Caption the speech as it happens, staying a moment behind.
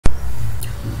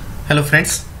Hello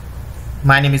friends,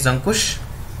 my name is Ankush.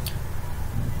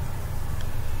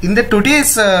 In the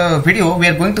today's video we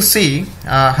are going to see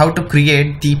how to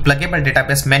create the pluggable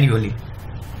database manually.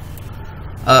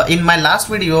 In my last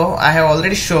video I have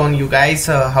already shown you guys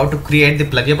how to create the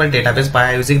pluggable database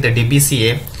by using the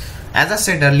DBA. As I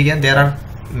said earlier, there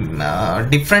are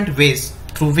different ways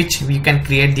through which we can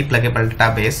create the pluggable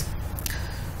database.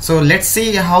 So let's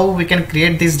see how we can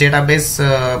create this database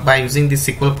by using the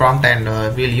SQL prompt, and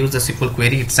we'll use the SQL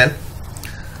query itself.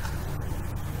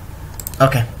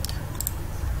 Okay,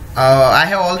 I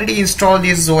have already installed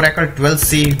this Oracle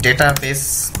 12c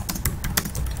database.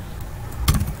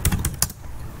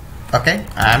 Okay,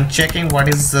 I'm checking what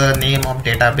is the name of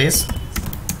database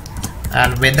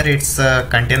and whether it's a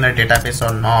container database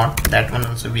or not. That one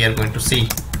also we are going to see.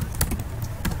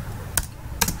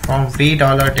 From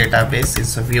 $database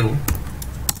is a view.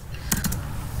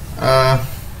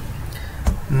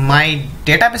 My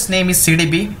database name is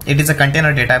CDB. It is a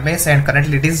container database and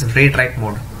currently it is read write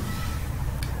mode.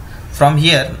 From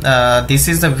here, this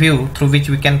is the view through which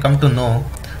we can come to know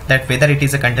that whether it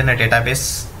is a container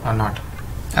database or not.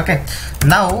 Okay,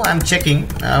 now I'm checking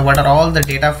what are all the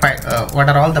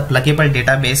pluggable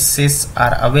databases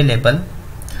are available.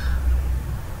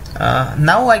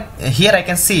 Now here I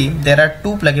can see there are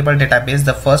two pluggable databases.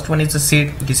 The first one is the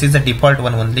seed. This is the default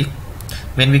one only.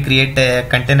 When we create a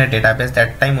container database,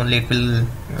 that time only it will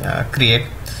create.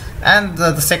 And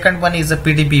the second one is a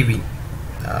PDBV.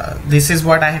 This is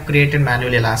what I have created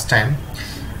manually last time.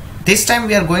 This time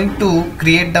we are going to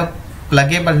create the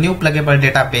new pluggable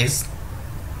database.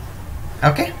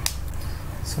 Okay,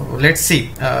 so let's see.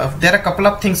 There are a couple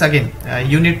of things again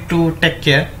you need to take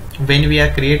care. When we are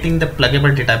creating the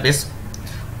pluggable database,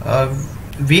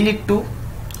 we need to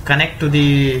connect to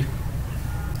the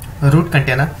root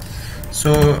container.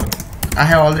 So I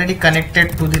have already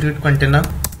connected to the root container.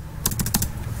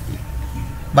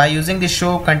 By using the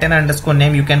show container underscore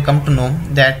name, you can come to know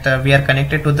that we are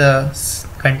connected to the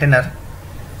container.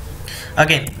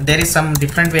 Again, there is some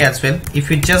different way as well. If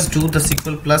you just do the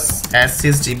SQL plus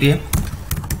 @sysdba,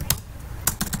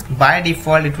 by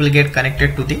default it will get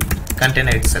connected to the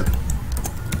container itself.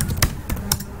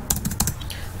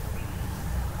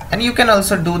 And you can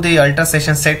also do the alter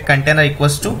session set container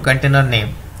equals to container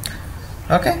name.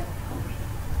 Okay,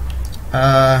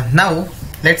 now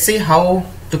let's see how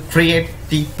to create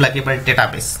the pluggable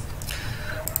database.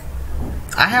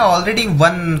 I have already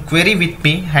one query with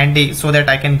me handy so that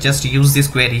I can just use this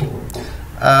query.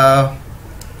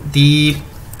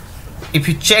 If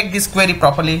you check this query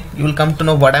properly, you will come to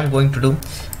know what I'm going to do.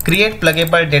 Create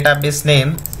pluggable database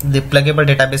name, the pluggable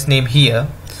database name here.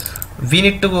 We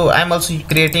need to, I'm also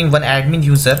creating one admin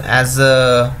user as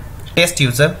a test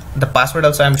user. The password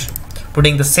also I'm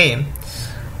putting the same.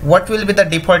 What will be the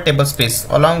default table space?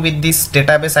 Along with this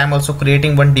database, I'm also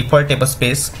creating one default table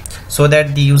space so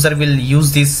that the user will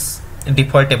use this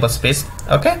default table space.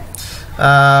 Okay,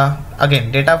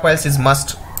 again, data files is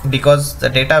must because the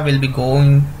data will be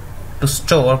going to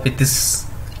store with this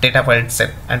data file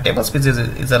itself, and table space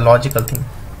is a logical thing.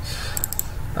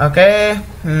 Okay,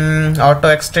 auto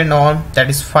extend on, that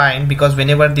is fine because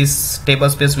whenever this table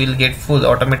space will get full,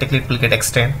 automatically it will get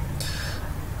extend.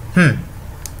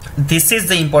 This is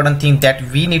the important thing that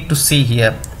we need to see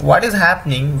here. What is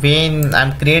happening when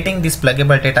I'm creating this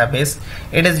pluggable database?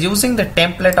 It is using the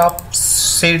template of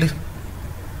seed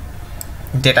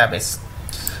database,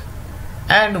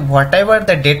 and whatever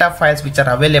the data files which are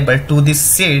available to this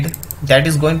seed, that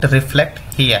is going to reflect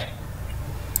here.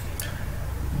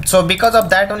 So because of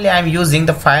that only I'm using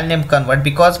the file name convert,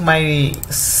 because my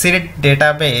seed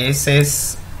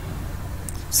databases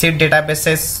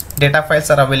data files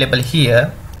are available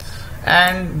here,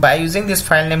 and by using this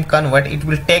file name convert, it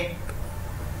will take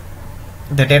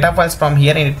the data files from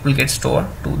here and it will get stored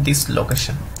to this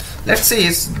location. Let's see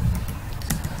is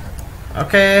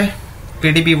okay,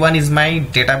 PDB1 is my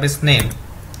database name.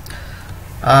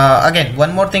 Again,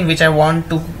 one more thing which I want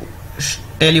to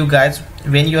tell you guys,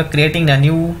 when you are creating a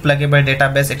new pluggable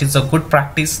database, it is a good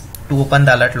practice to open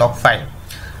the alert log file.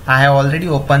 I have already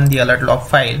opened the alert log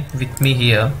file with me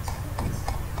here,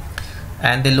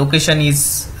 and the location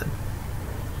is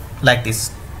like this: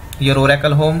 your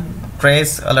Oracle home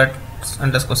trace alert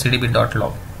underscore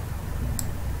cdb.log.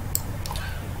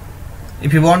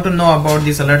 If you want to know about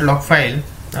this alert log file,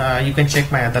 you can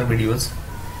check my other videos.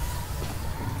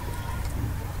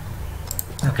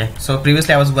 Okay, so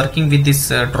previously I was working with this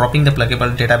dropping the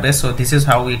pluggable database, so this is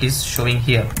how it is showing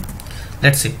here.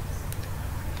 Let's see.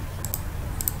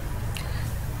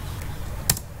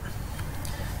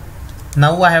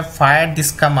 Now I have fired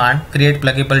this command create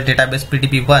pluggable database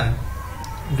pdb1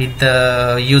 with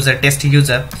the user test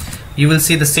user, you will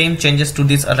see the same changes to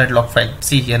this alert log file.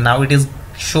 See here, now it is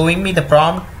showing me the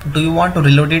prompt, do you want to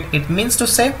reload it? It means to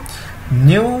say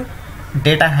new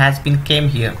data has been came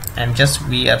here and just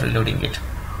we are reloading it,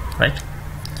 right?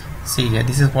 See here,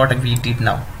 this is what we did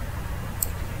now.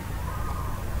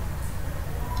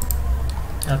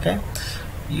 Okay,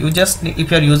 you just, if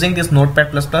you are using this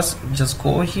notepad++, just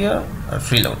go here,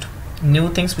 reload, new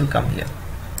things will come here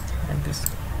like this.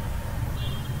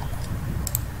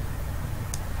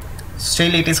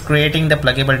 Still it is creating the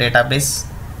pluggable database.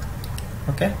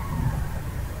 Okay,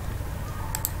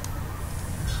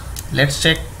 let's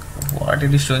check what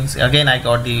it is showing. Again I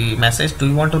got the message, do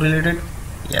you want to reload it?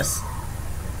 Yes.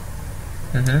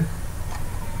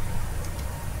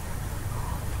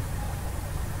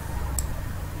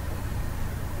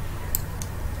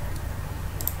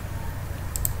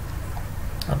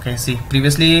 Okay, see,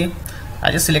 previously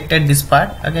I just selected this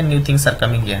part, again new things are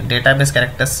coming here. Database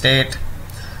character state,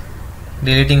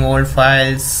 deleting old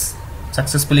files,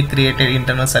 successfully created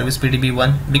internal service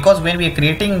PDB1, because when we are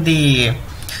creating the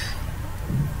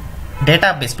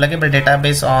database, pluggable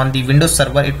database on the Windows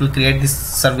server, it will create this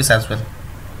service as well.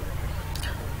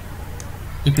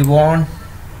 If you want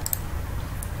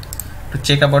to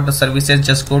check about the services,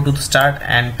 just go to the start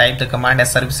and type the command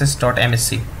as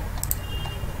services.msc.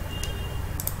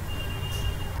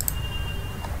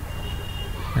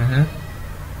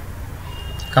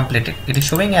 Completed, it is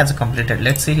showing as completed.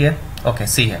 Let's see here. Okay,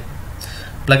 see here,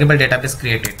 pluggable database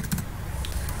created.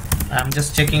 I'm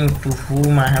just checking to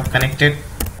whom I have connected.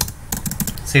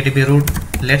 CDB root.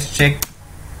 Let's check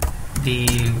the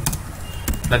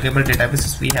pluggable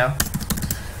databases we have.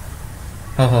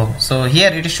 So here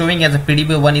it is showing as a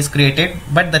PDB1 is created,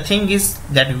 but the thing is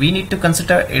that we need to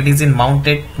consider it is in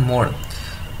mounted mode.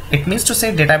 It means to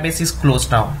say database is closed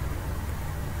now.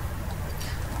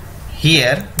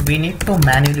 Here we need to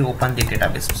manually open the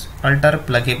database. Alter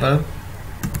pluggable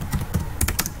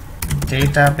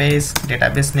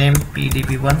database name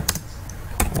PDB1,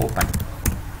 open.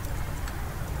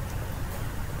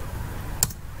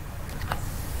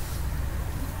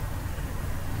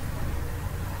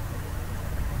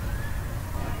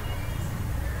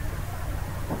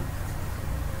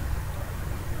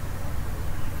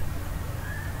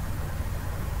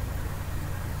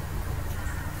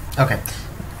 Okay,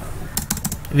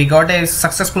 we got a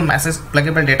successful message,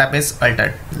 pluggable database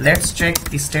altered. Let's check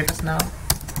the status now.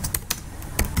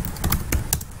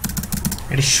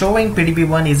 It is showing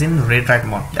PDB1 is in read write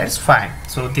mode. That's fine.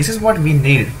 So this is what we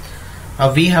need.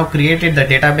 We have created the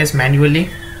database manually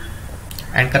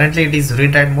and currently it is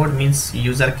read write mode, means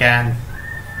user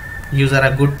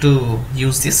are good to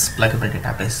use this pluggable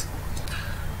database.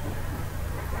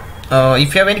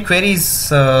 If you have any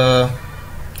queries,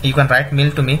 you can write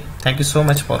mail to me. Thank you so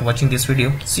much for watching this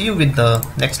video. See you with the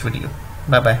next video.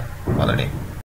 Bye bye. Holiday.